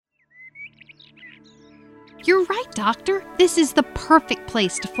You're right, Doctor. This is the perfect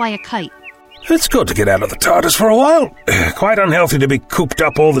place to fly a kite. It's good to get out of the TARDIS for a while. Quite unhealthy to be cooped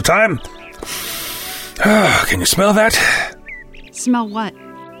up all the time. Can you smell that? Smell what?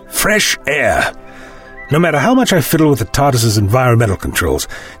 Fresh air. No matter how much I fiddle with the TARDIS's environmental controls,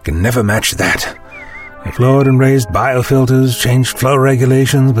 can never match that. I've lowered and raised biofilters, changed flow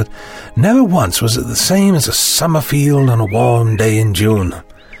regulations, but never once was it the same as a summer field on a warm day in June.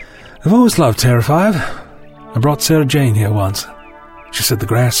 I've always loved Terra 5. I brought Sarah Jane here once. She said the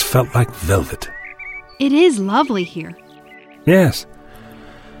grass felt like velvet. It is lovely here. Yes.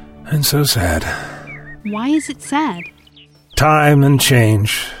 And so sad. Why is it sad? Time and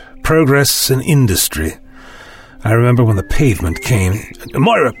change. Progress in industry. I remember when the pavement came.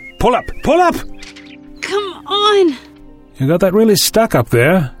 Moira, pull up! Pull up! Come on! You got that really stuck up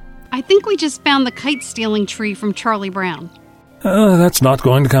there. I think we just found the kite-stealing tree from Charlie Brown. That's not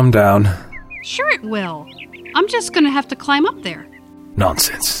going to come down. Sure it will. I'm just going to have to climb up there.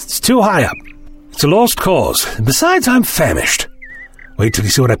 Nonsense. It's too high up. It's a lost cause. Besides, I'm famished. Wait till you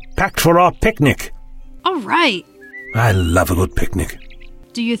see what I packed for our picnic. All right. I love a good picnic.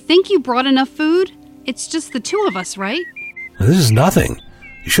 Do you think you brought enough food? It's just the two of us, right? This is nothing.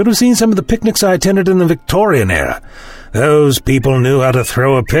 You should have seen some of the picnics I attended in the Victorian era. Those people knew how to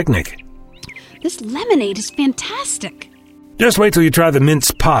throw a picnic. This lemonade is fantastic. Just wait till you try the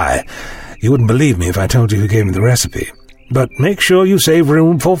mince pie. You wouldn't believe me if I told you who gave me the recipe. But make sure you save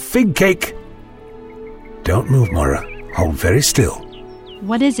room for fig cake. Don't move, Moira. Hold very still.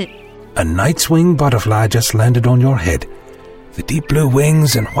 What is it? A night's wing butterfly just landed on your head. The deep blue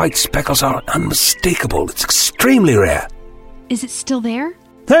wings and white speckles are unmistakable. It's extremely rare. Is it still there?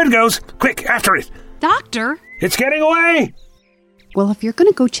 There it goes. Quick, after it. Doctor! It's getting away! Well, if you're going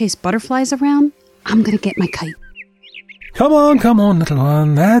to go chase butterflies around, I'm going to get my kite. Come on, little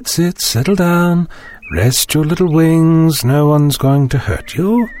one. That's it. Settle down. Rest your little wings. No one's going to hurt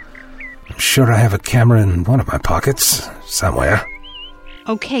you. I'm sure I have a camera in one of my pockets, somewhere.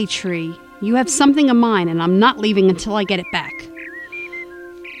 Okay, Tree. You have something of mine, and I'm not leaving until I get it back.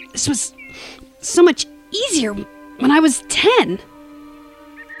 This was so much easier when I was 10.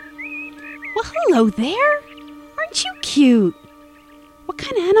 Well, hello there. Aren't you cute? What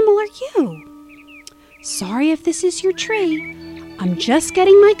kind of animal are you? Sorry if this is your tree. I'm just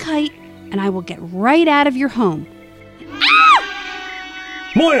getting my kite, and I will get right out of your home.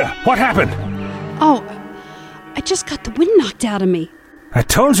 Ah! Moira, what happened? Oh, I just got the wind knocked out of me. I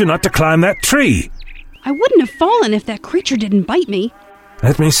told you not to climb that tree. I wouldn't have fallen if that creature didn't bite me.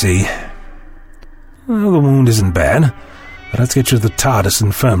 Let me see. Well, the wound isn't bad. But let's get you to the TARDIS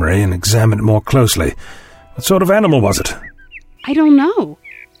infirmary and examine it more closely. What sort of animal was it? I don't know.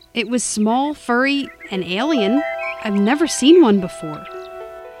 It was small, furry, and alien. I've never seen one before.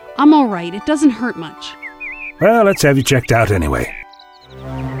 I'm all right. It doesn't hurt much. Well, let's have you checked out anyway.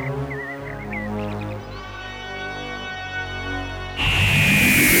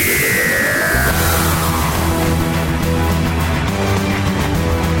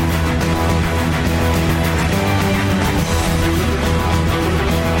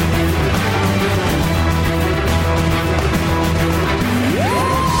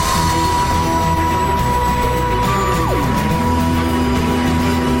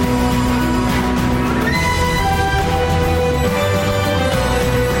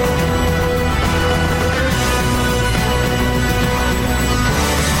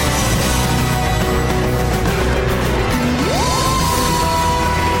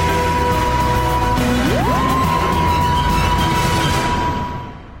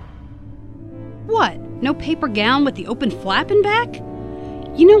 No paper gown with the open flap in back?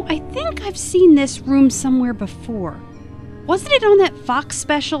 You know, I think I've seen this room somewhere before. Wasn't it on that Fox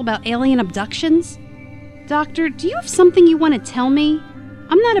special about alien abductions? Doctor, do you have something you want to tell me?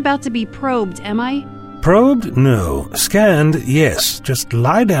 I'm not about to be probed, am I? Probed? No. Scanned? Yes. Just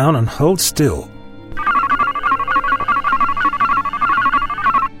lie down and hold still.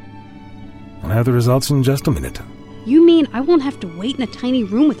 I'll have the results in just a minute. You mean I won't have to wait in a tiny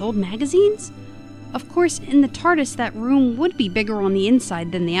room with old magazines? Of course, in the TARDIS, that room would be bigger on the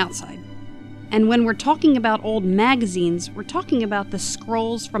inside than the outside. And when we're talking about old magazines, we're talking about the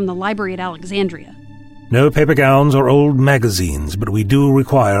scrolls from the library at Alexandria. No paper gowns or old magazines, but we do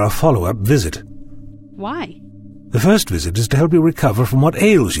require a follow-up visit. Why? The first visit is to help you recover from what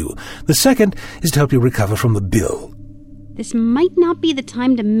ails you. The second is to help you recover from the bill. This might not be the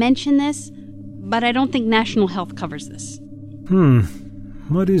time to mention this, but I don't think National Health covers this.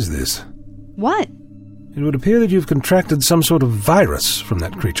 What is this? What? It would appear that you've contracted some sort of virus from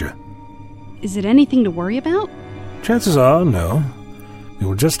that creature. Is it anything to worry about? Chances are, no. You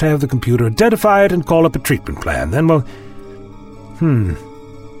will just have the computer identify it and call up a treatment plan. Then we'll...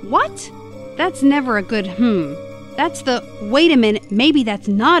 What? That's never a good That's the, wait a minute, maybe that's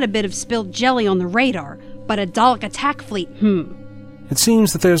not a bit of spilled jelly on the radar, but a Dalek attack fleet It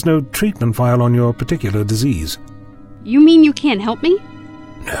seems that there's no treatment file on your particular disease. You mean you can't help me?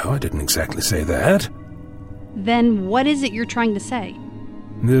 No, I didn't exactly say that. Then what is it you're trying to say?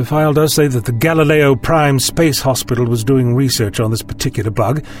 The file does say that the Galileo Prime Space Hospital was doing research on this particular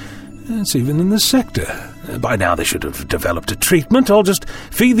bug. It's even in this sector. By now they should have developed a treatment. I'll just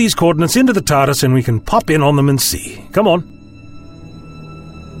feed these coordinates into the TARDIS and we can pop in on them and see. Come on.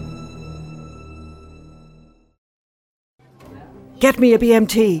 Get me a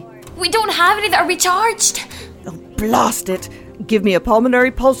BMT. We don't have any that are recharged. Oh, blast it. Give me a pulmonary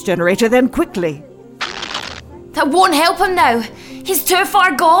pulse generator, then quickly. That won't help him now. He's too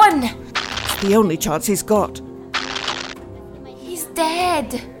far gone. It's the only chance he's got. He's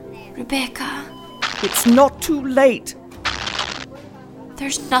dead, Rebecca. It's not too late.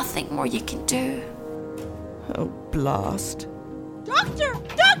 There's nothing more you can do. Oh, blast. Doctor!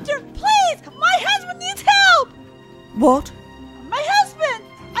 Doctor! Please! My husband needs help! What? My husband!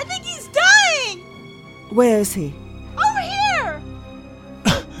 I think he's dying! Where is he? Over here!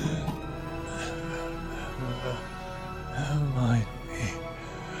 Might be.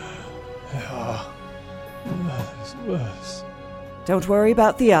 It's worse. Don't worry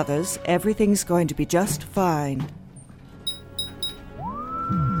about the others. Everything's going to be just fine.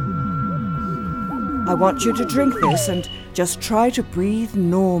 I want you to drink this and just try to breathe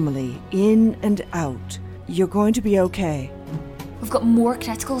normally, in and out. You're going to be okay. We've got more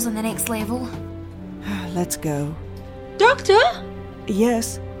criticals on the next level. Let's go. Doctor?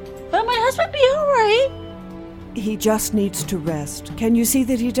 Yes, Will my husband be alright? he just needs to rest. Can you see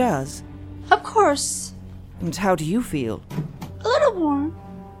that he does? Of course. And how do you feel? A little warm.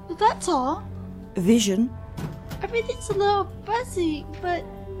 But that's all. Vision? Everything's a little fuzzy, but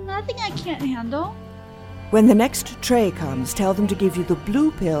nothing I can't handle. When the next tray comes, tell them to give you the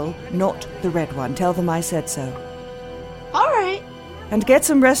blue pill, not the red one. Tell them I said so. Alright. And get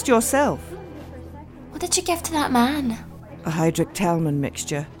some rest yourself. What did you give to that man? A Hydric-Talman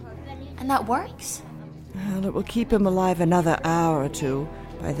mixture. And that works? Well, it will keep him alive another hour or two.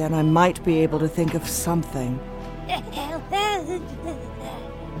 By then I might be able to think of something.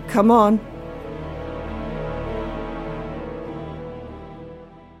 Come on.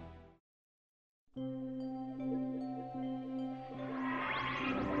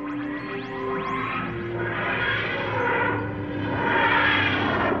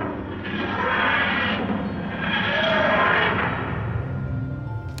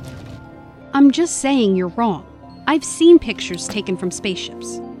 I'm just saying you're wrong. I've seen pictures taken from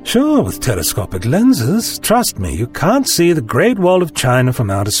spaceships. Sure, with telescopic lenses. Trust me, you can't see the Great Wall of China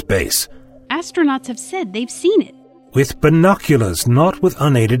from outer space. Astronauts have said they've seen it. With binoculars, not with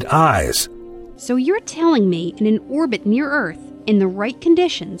unaided eyes. So you're telling me in an orbit near Earth, in the right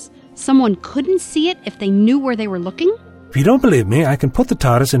conditions, someone couldn't see it if they knew where they were looking? If you don't believe me, I can put the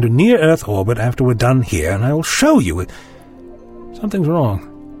TARDIS into near-Earth orbit after we're done here, and I will show you it. Something's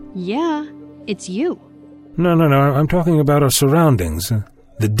wrong. Yeah, it's you. No, I'm talking about our surroundings.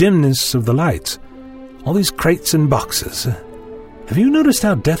 The dimness of the lights. All these crates and boxes. Have you noticed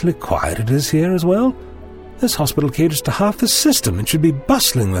how deathly quiet it is here as well? This hospital caters to half the system and should be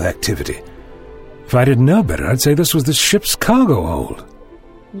bustling with activity. If I didn't know better, I'd say this was the ship's cargo hold.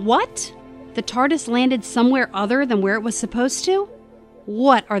 What? The TARDIS landed somewhere other than where it was supposed to?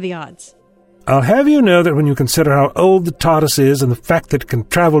 What are the odds? I'll have you know that when you consider how old the TARDIS is and the fact that it can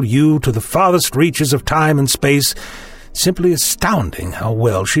travel you to the farthest reaches of time and space, simply astounding how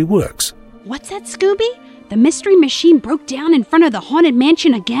well she works. What's that, Scooby? The mystery machine broke down in front of the Haunted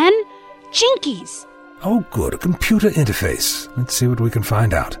Mansion again? Jinkies! Oh, good, a computer interface. Let's see what we can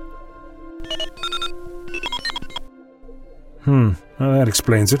find out. Well, that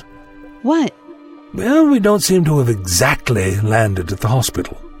explains it. What? Well, we don't seem to have exactly landed at the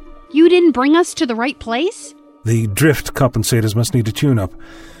hospital. You didn't bring us to the right place? The drift compensators must need a tune-up.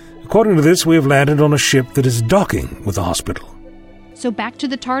 According to this, we have landed on a ship that is docking with the hospital. So back to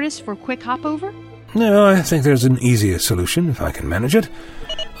the TARDIS for a quick hop-over? No, I think there's an easier solution, if I can manage it.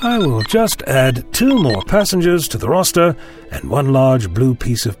 I will just add 2 more passengers to the roster and 1 large blue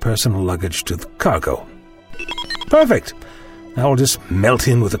piece of personal luggage to the cargo. Perfect! Now we'll just melt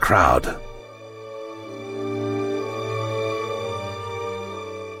in with the crowd.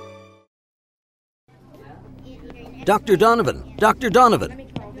 Dr. Donovan! Dr. Donovan!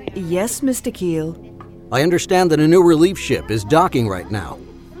 Yes, Mr. Keel. I understand that a new relief ship is docking right now.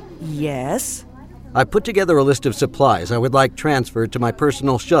 Yes? I put together a list of supplies I would like transferred to my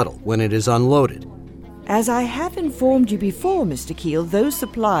personal shuttle when it is unloaded. As I have informed you before, Mr. Keel, those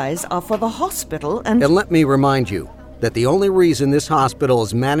supplies are for the hospital and let me remind you that the only reason this hospital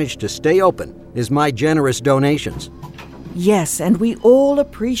has managed to stay open is my generous donations. Yes, and we all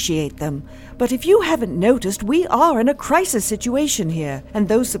appreciate them. But if you haven't noticed, we are in a crisis situation here, and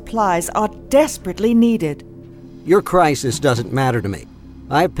those supplies are desperately needed. Your crisis doesn't matter to me.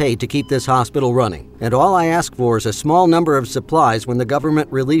 I've paid to keep this hospital running, and all I ask for is a small number of supplies when the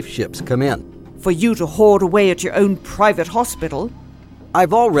government relief ships come in. For you to hoard away at your own private hospital?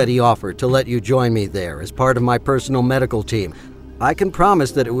 I've already offered to let you join me there as part of my personal medical team. I can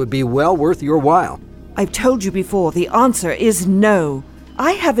promise that it would be well worth your while. I've told you before, the answer is no.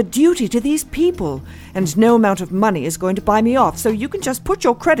 I have a duty to these people, and no amount of money is going to buy me off, so you can just put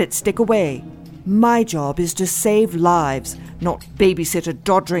your credit stick away. My job is to save lives, not babysit a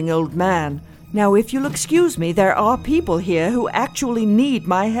doddering old man. Now, if you'll excuse me, there are people here who actually need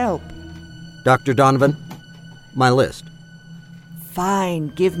my help. Dr. Donovan, my list.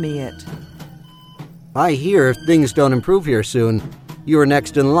 Fine, give me it. I hear if things don't improve here soon, you are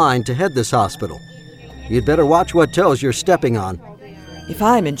next in line to head this hospital. You'd better watch what toes you're stepping on. If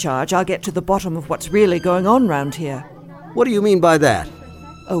I'm in charge, I'll get to the bottom of what's really going on round here. What do you mean by that?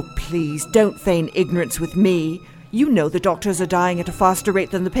 Oh, please, don't feign ignorance with me. You know the doctors are dying at a faster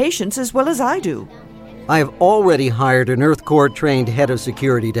rate than the patients, as well as I do. I have already hired an Earth Corps-trained head of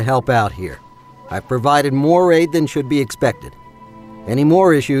security to help out here. I've provided more aid than should be expected. Any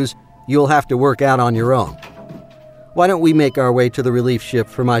more issues, you'll have to work out on your own. Why don't we make our way to the relief ship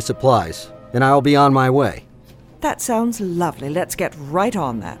for my supplies, and I'll be on my way. That sounds lovely. Let's get right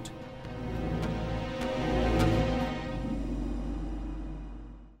on that.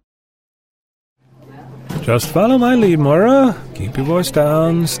 Just follow my lead, Moira. Keep your voice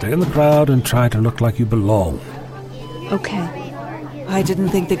down, stay in the crowd, and try to look like you belong. Okay. I didn't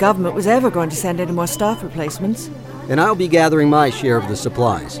think the government was ever going to send any more staff replacements. And I'll be gathering my share of the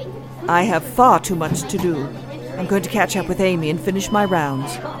supplies. I have far too much to do. I'm going to catch up with Amy and finish my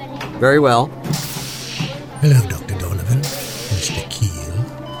rounds. Very well. Hello, Dr. Donovan. Mr. Keel.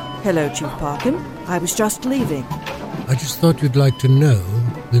 Hello, Chief Parkin. I was just leaving. I just thought you'd like to know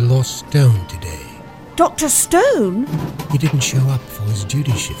we lost Stone today. Dr. Stone? He didn't show up for his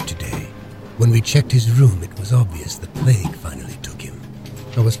duty shift today. When we checked his room, it was obvious the plague finally took him.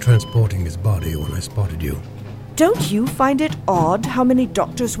 I was transporting his body when I spotted you. Don't you find it odd how many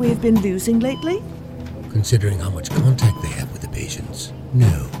doctors we have been losing lately? Considering how much contact they have with the patients,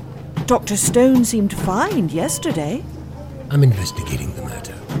 no. Dr. Stone seemed fine yesterday. I'm investigating the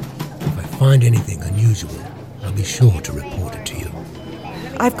matter. If I find anything unusual, I'll be sure to report it to you.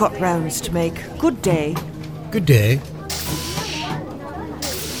 I've got rounds to make. Good day. Good day.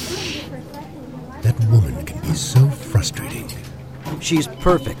 That woman can be so frustrating. She's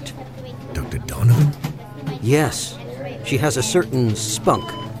perfect. Dr. Donovan? Yes, she has a certain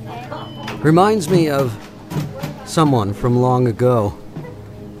spunk. Reminds me of someone from long ago.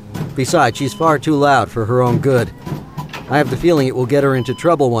 Besides, she's far too loud for her own good. I have the feeling it will get her into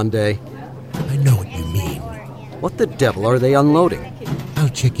trouble one day. I know what you mean. What the devil are they unloading? I'll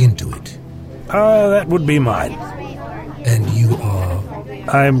check into it. That would be mine. And you are?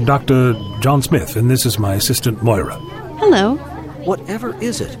 I'm Dr. John Smith, and this is my assistant, Moira. Hello. Whatever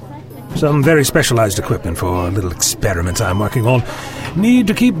is it? Some very specialized equipment for little experiments I'm working on. Need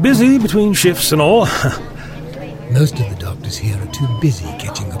to keep busy between shifts and all. Most of the doctors here are too busy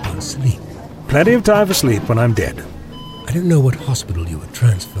catching up on sleep. Plenty of time for sleep when I'm dead. I don't know what hospital you were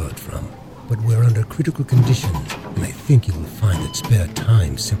transferred from, but we're under critical conditions, and I think you will find that spare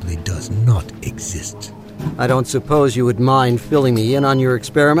time simply does not exist. I don't suppose you would mind filling me in on your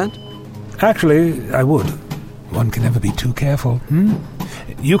experiment? Actually, I would. One can never be too careful,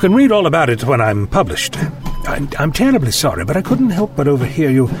 You can read all about it when I'm published. I'm terribly sorry, but I couldn't help but overhear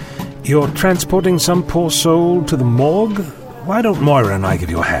you. You're transporting some poor soul to the morgue? Why don't Moira and I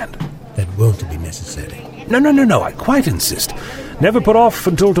give you a hand? That won't be necessary. No, I quite insist. Never put off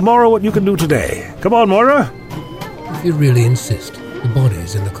until tomorrow what you can do today. Come on, Moira. If you really insist, the body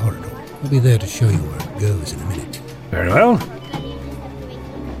is in the corridor. I'll be there to show you where it goes in a minute. Very well.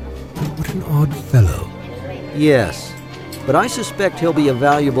 What an odd fellow. Yes, but I suspect he'll be a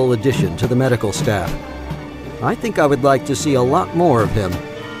valuable addition to the medical staff. I think I would like to see a lot more of him.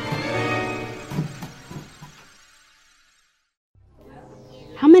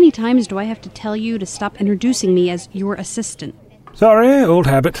 How many times do I have to tell you to stop introducing me as your assistant? Sorry, old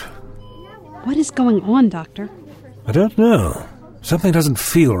habit. What is going on, Doctor? I don't know. Something doesn't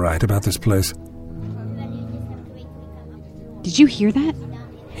feel right about this place. Did you hear that?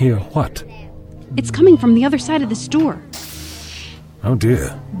 Hear what? It's coming from the other side of this door. Oh dear.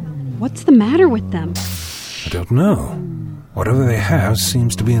 What's the matter with them? I don't know. Whatever they have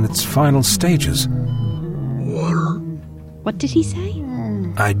seems to be in its final stages. Water. What did he say?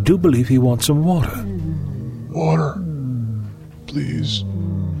 I do believe he wants some water. Water. Please.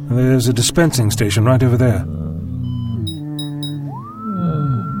 There's a dispensing station right over there.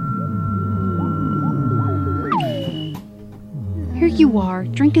 Here you are.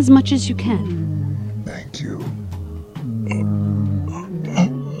 Drink as much as you can. Thank you.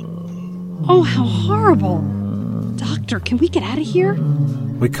 Oh, how horrible. Doctor, can we get out of here?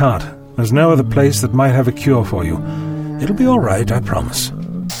 We can't. There's no other place that might have a cure for you. It'll be all right, I promise.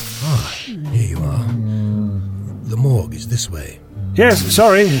 Ah, here you are. The morgue is this way. Yes,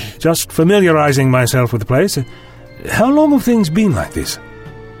 sorry. Just familiarizing myself with the place. How long have things been like this?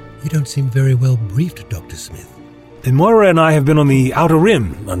 You don't seem very well briefed, Dr. Smith. Moira and I have been on the outer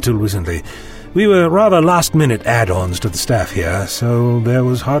rim until recently. We were rather last-minute add-ons to the staff here, so there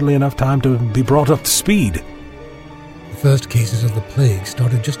was hardly enough time to be brought up to speed. The first cases of the plague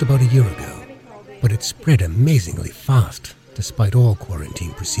started just about a year ago, but it spread amazingly fast, despite all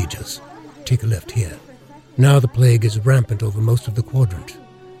quarantine procedures. Take a left here. Now the plague is rampant over most of the quadrant.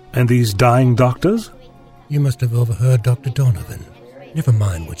 And these dying doctors? You must have overheard Dr. Donovan. Never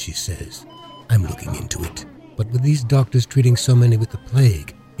mind what she says. I'm looking into it. But with these doctors treating so many with the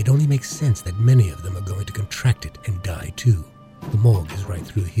plague, it only makes sense that many of them are going to contract it and die too. The morgue is right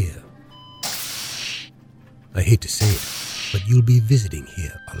through here. I hate to say it, but you'll be visiting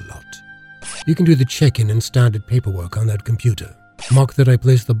here a lot. You can do the check-in and standard paperwork on that computer. Mark that I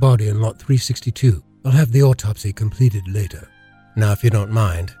placed the body in lot 362. I'll have the autopsy completed later. Now, if you don't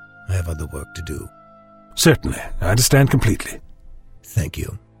mind, I have other work to do. Certainly. I understand completely. Thank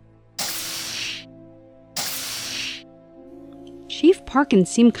you. Chief Parkin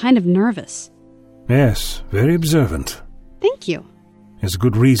seemed kind of nervous. Yes, very observant. Thank you. There's a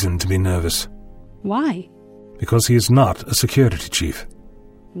good reason to be nervous. Why? Because he is not a security chief.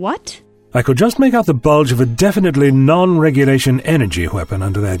 What? I could just make out the bulge of a definitely non-regulation energy weapon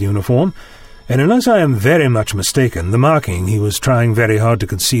under that uniform, and unless I am very much mistaken, the marking he was trying very hard to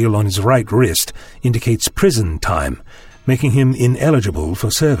conceal on his right wrist indicates prison time, making him ineligible for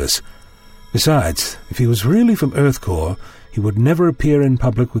service. Besides, if he was really from Earth Corps, he would never appear in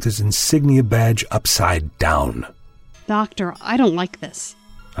public with his insignia badge upside down. Doctor, I don't like this.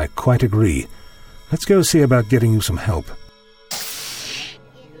 I quite agree. Let's go see about getting you some help.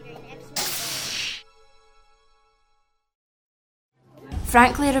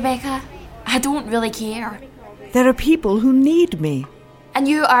 Frankly, Rebecca, I don't really care. There are people who need me. And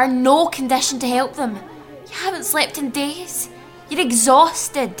you are in no condition to help them. You haven't slept in days. You're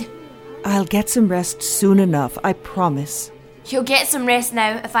exhausted. I'll get some rest soon enough, I promise. You'll get some rest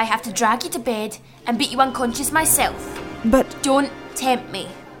now if I have to drag you to bed and beat you unconscious myself. But Don't tempt me.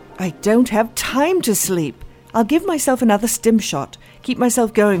 I don't have time to sleep. I'll give myself another stim shot, keep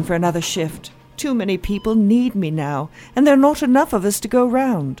myself going for another shift. Too many people need me now, and there are not enough of us to go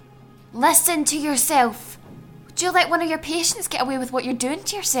round. Listen to yourself. Would you let one of your patients get away with what you're doing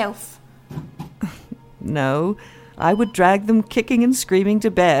to yourself? No, I would drag them kicking and screaming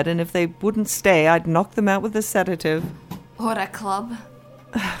to bed, and if they wouldn't stay, I'd knock them out with a sedative. Or a club.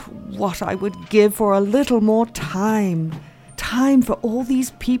 What I would give for a little more time. Time for all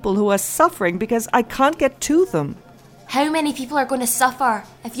these people who are suffering because I can't get to them. How many people are going to suffer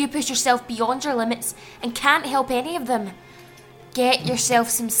if you push yourself beyond your limits and can't help any of them? Get yourself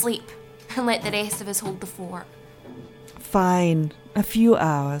some sleep and let the rest of us hold the fort. Fine, a few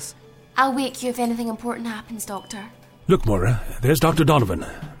hours. I'll wake you if anything important happens, Doctor. Look, Moira, there's Dr. Donovan.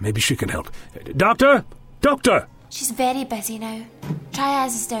 Maybe she can help. Doctor! Doctor! She's very busy now. Triaz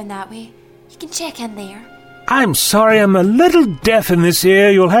is down that way. You can check in there. I'm sorry, I'm a little deaf in this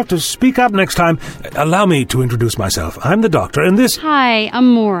ear. You'll have to speak up next time. Allow me to introduce myself. I'm the doctor, and this... Hi,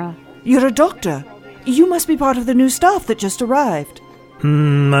 I'm Maura. You're a doctor. You must be part of the new staff that just arrived.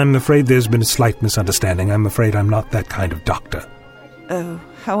 I'm afraid there's been a slight misunderstanding. I'm afraid I'm not that kind of doctor. Oh,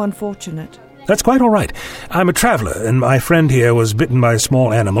 how unfortunate. That's quite all right. I'm a traveler, and my friend here was bitten by a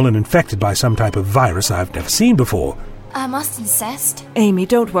small animal and infected by some type of virus I've never seen before. I must insist. Amy,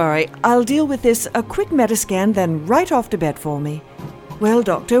 don't worry. I'll deal with this. A quick metascan, then right off to bed for me. Well,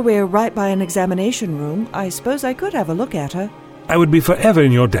 Doctor, we're right by an examination room. I suppose I could have a look at her. I would be forever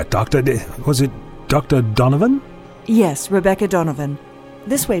in your debt, Doctor. Was it Dr. Donovan? Yes, Rebecca Donovan.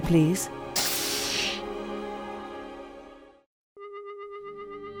 This way, please.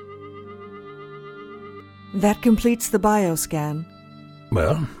 That completes the bioscan.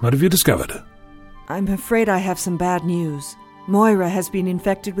 Well, what have you discovered? I'm afraid I have some bad news. Moira has been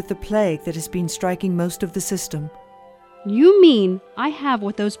infected with the plague that has been striking most of the system. You mean I have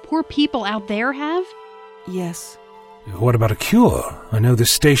what those poor people out there have? Yes. What about a cure? I know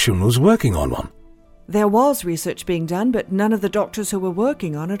this station was working on one. There was research being done, but none of the doctors who were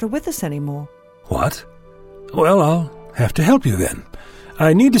working on it are with us anymore. What? Well, I'll have to help you then.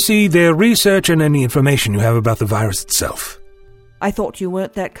 I need to see their research and any information you have about the virus itself. I thought you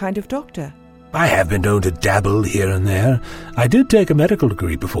weren't that kind of doctor. I have been known to dabble here and there. I did take a medical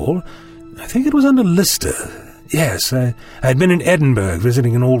degree before. I think it was under Lister. Yes, I'd been in Edinburgh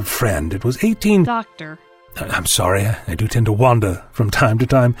visiting an old friend. It was 18... Doctor. I'm sorry, I do tend to wander from time to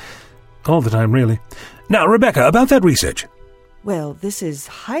time. All the time, really. Now, Rebecca, about that research. Well, this is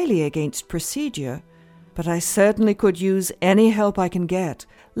highly against procedure, but I certainly could use any help I can get.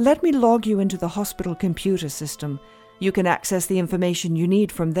 Let me log you into the hospital computer system. You can access the information you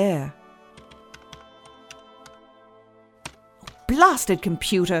need from there. Blasted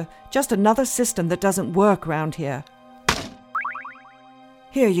computer! Just another system that doesn't work round here.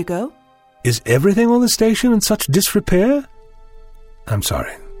 Here you go. Is everything on the station in such disrepair? I'm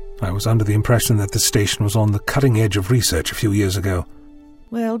sorry. I was under the impression that the station was on the cutting edge of research a few years ago.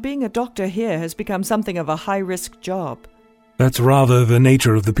 Well, being a doctor here has become something of a high-risk job. That's rather the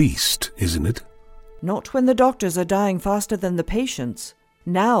nature of the beast, isn't it? Not when the doctors are dying faster than the patients.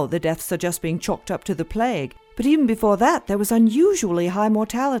 Now the deaths are just being chalked up to the plague. But even before that, there was unusually high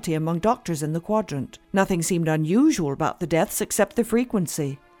mortality among doctors in the quadrant. Nothing seemed unusual about the deaths except the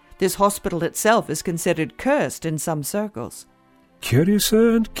frequency. This hospital itself is considered cursed in some circles.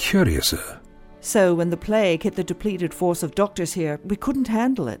 Curiouser and curiouser. So when the plague hit the depleted force of doctors here, we couldn't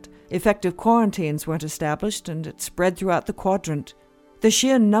handle it. Effective quarantines weren't established, and it spread throughout the quadrant. The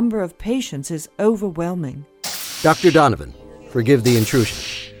sheer number of patients is overwhelming. Dr. Donovan, forgive the intrusion.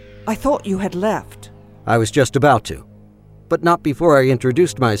 I thought you had left. I was just about to, but not before I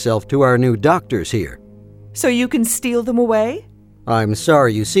introduced myself to our new doctors here. So you can steal them away? I'm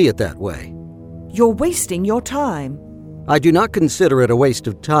sorry you see it that way. You're wasting your time. I do not consider it a waste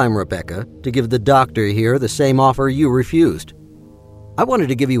of time, Rebecca, to give the doctor here the same offer you refused. I wanted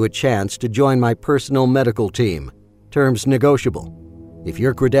to give you a chance to join my personal medical team. Terms negotiable. If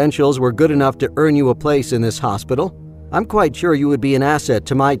your credentials were good enough to earn you a place in this hospital, I'm quite sure you would be an asset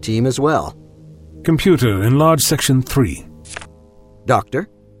to my team as well. Computer, enlarge section 3. Doctor?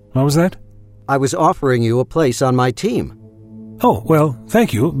 What was that? I was offering you a place on my team. Oh, well,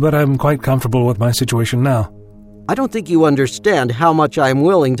 thank you, but I'm quite comfortable with my situation now. I don't think you understand how much I am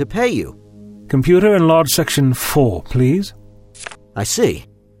willing to pay you. Computer, enlarge section 4, please. I see.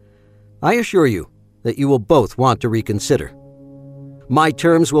 I assure you that you will both want to reconsider. My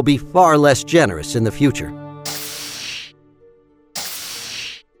terms will be far less generous in the future.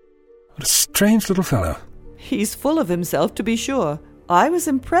 What a strange little fellow. He's full of himself, to be sure. I was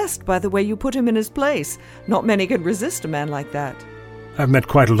impressed by the way you put him in his place. Not many can resist a man like that. I've met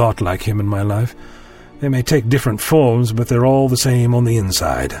quite a lot like him in my life. They may take different forms, but they're all the same on the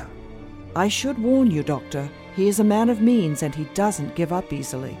inside. I should warn you, Doctor. He is a man of means, and he doesn't give up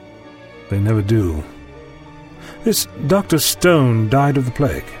easily. They never do. This Dr. Stone died of the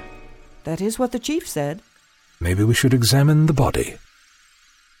plague. That is what the chief said. Maybe we should examine the body.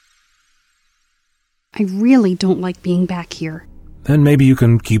 I really don't like being back here. Then maybe you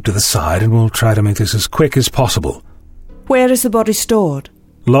can keep to the side and we'll try to make this as quick as possible. Where is the body stored?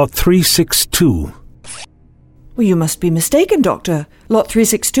 Lot 362. Well, you must be mistaken, Doctor. Lot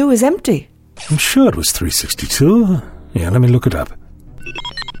 362 is empty. I'm sure it was 362. Yeah, let me look it up.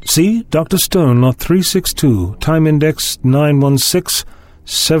 See, Dr. Stone, lot 362, time index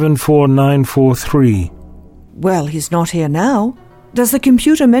 916-74943. Well, he's not here now. Does the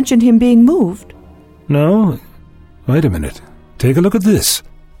computer mention him being moved? No? Wait a minute. Take a look at this.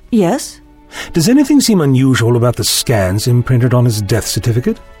 Yes? Does anything seem unusual about the scans imprinted on his death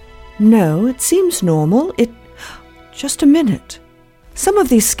certificate? No, it seems normal. Just a minute. Some of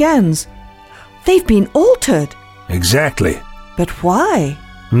these scans, they've been altered. Exactly. But why?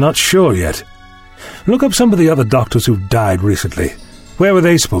 I'm not sure yet. Look up some of the other doctors who've died recently. Where were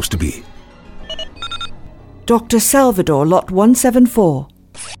they supposed to be? Dr. Salvador, lot 174.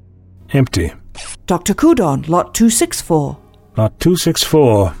 Empty. Dr. Kudon, lot 264. Lot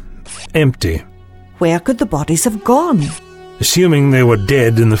 264. Empty. Where could the bodies have gone? Assuming they were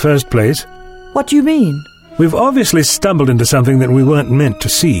dead in the first place. What do you mean? We've obviously stumbled into something that we weren't meant to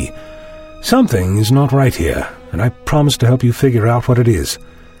see. Something is not right here, and I promise to help you figure out what it is.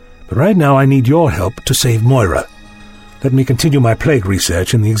 But right now I need your help to save Moira. Let me continue my plague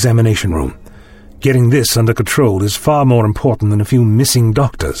research in the examination room. Getting this under control is far more important than a few missing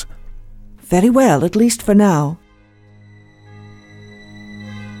doctors. Very well, at least for now.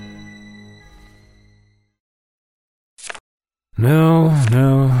 No,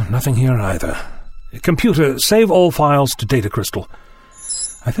 nothing here either. Computer, save all files to data crystal.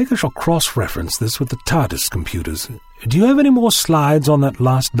 I think I shall cross-reference this with the TARDIS computers. Do you have any more slides on that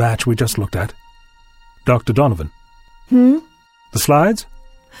last batch we just looked at? Dr. Donovan. The slides?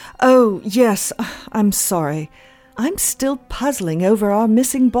 Oh, yes. I'm sorry. I'm still puzzling over our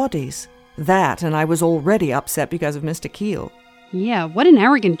missing bodies. That, and I was already upset because of Mr. Keel. Yeah, what an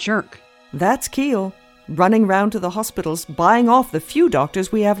arrogant jerk. That's Keel, running round to the hospitals, buying off the few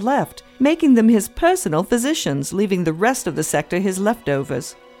doctors we have left, making them his personal physicians, leaving the rest of the sector his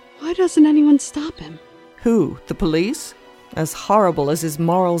leftovers. Why doesn't anyone stop him? Who? The police? As horrible as his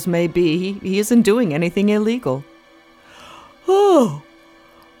morals may be, he isn't doing anything illegal. Oh,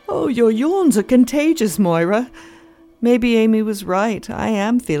 your yawns are contagious, Moira. Maybe Amy was right. I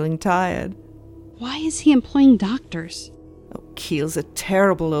am feeling tired. Why is he employing doctors? Oh, Keel's a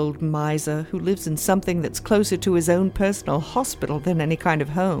terrible old miser who lives in something that's closer to his own personal hospital than any kind of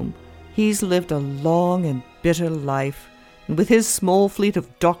home. He's lived a long and bitter life, and with his small fleet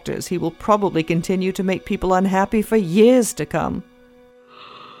of doctors, he will probably continue to make people unhappy for years to come.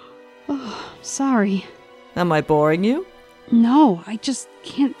 Oh, sorry. Am I boring you? No, I just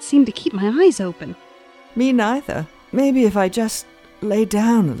can't seem to keep my eyes open. Me neither. Maybe if I just lay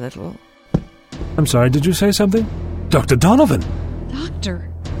down a little. I'm sorry, did you say something? Dr. Donovan! Doctor,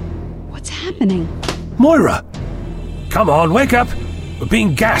 what's happening? Moira! Come on, wake up! We're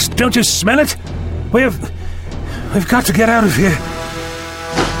being gassed, don't you smell it? We've got to get out of here.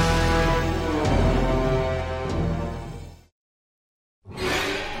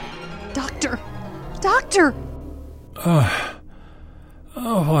 Doctor!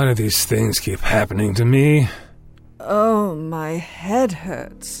 Why do these things keep happening to me? Oh, my head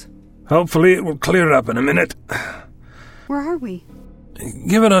hurts. Hopefully it will clear up in a minute. Where are we?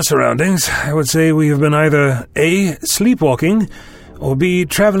 Given our surroundings, I would say we have been either A, sleepwalking, or B,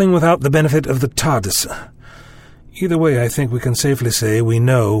 traveling without the benefit of the TARDIS. Either way, I think we can safely say we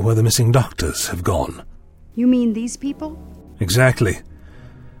know where the missing doctors have gone. You mean these people? Exactly.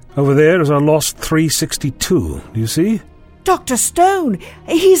 Over there is our lost 362. Do you see? Dr. Stone!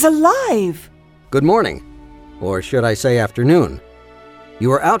 He's alive! Good morning. Or should I say afternoon. You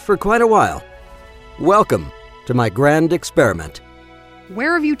were out for quite a while. Welcome to my grand experiment.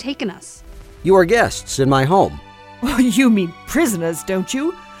 Where have you taken us? You are guests in my home. Oh, you mean prisoners, don't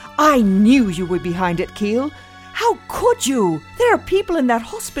you? I knew you were behind it, Keel. How could you? There are people in that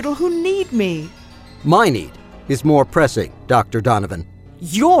hospital who need me. My need is more pressing, Dr. Donovan.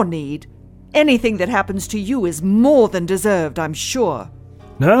 Your need? Anything that happens to you is more than deserved, I'm sure.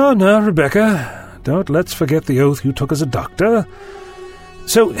 No, Rebecca. Let's forget the oath you took as a doctor.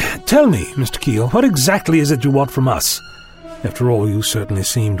 So, tell me, Mr. Keel, what exactly is it you want from us? After all, you certainly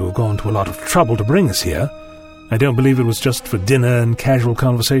seem to have gone to a lot of trouble to bring us here. I don't believe it was just for dinner and casual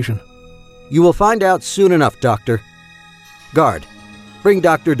conversation. You will find out soon enough, Doctor. Guard, bring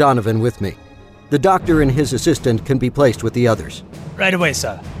Dr. Donovan with me. The doctor and his assistant can be placed with the others. Right away,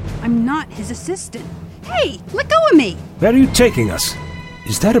 sir. I'm not his assistant. Hey, let go of me! Where are you taking us?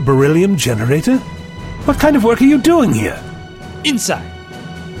 Is that a beryllium generator? What kind of work are you doing here? Inside.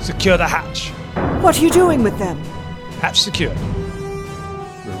 Secure the hatch. What are you doing with them? Hatch secure.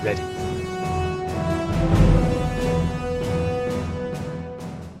 We're ready.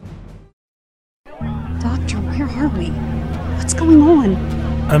 Doctor, where are we? What's going on?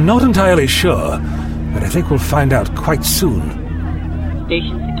 I'm not entirely sure, but I think we'll find out quite soon.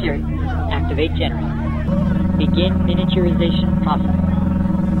 Station security. Activate generator. Begin miniaturization process.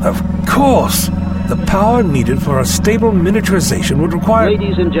 Of course! The power needed for a stable miniaturization would require...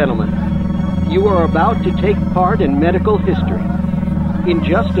 Ladies and gentlemen, you are about to take part in medical history. In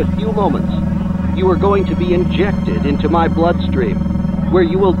just a few moments, you are going to be injected into my bloodstream, where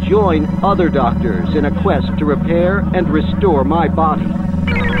you will join other doctors in a quest to repair and restore my body.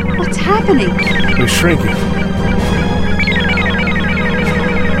 What's happening? We're shrinking.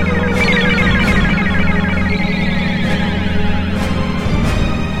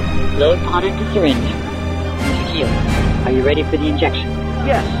 Load pod into syringe. Mr. Keel, are you ready for the injection?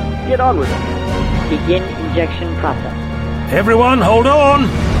 Yes, get on with it. Begin injection process. Everyone, hold on!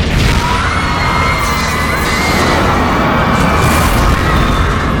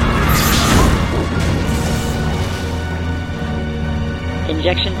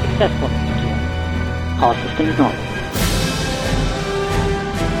 Injection successful, Mr. Keel. All systems normal.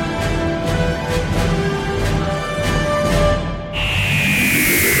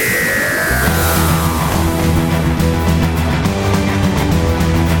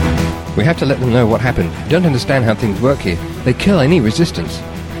 We have to let them know what happened. Don't understand how things work here. They kill any resistance.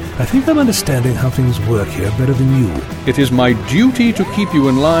 I think I'm understanding how things work here better than you. It is my duty to keep you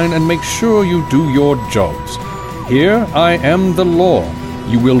in line and make sure you do your jobs. Here I am the law.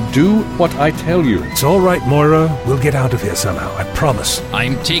 You will do what I tell you. It's all right, Moira. We'll get out of here somehow, I promise.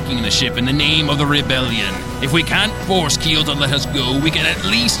 I'm taking the ship in the name of the rebellion. If we can't force Keel to let us go, we can at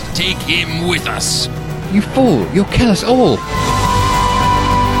least take him with us. You fool! You'll kill us all!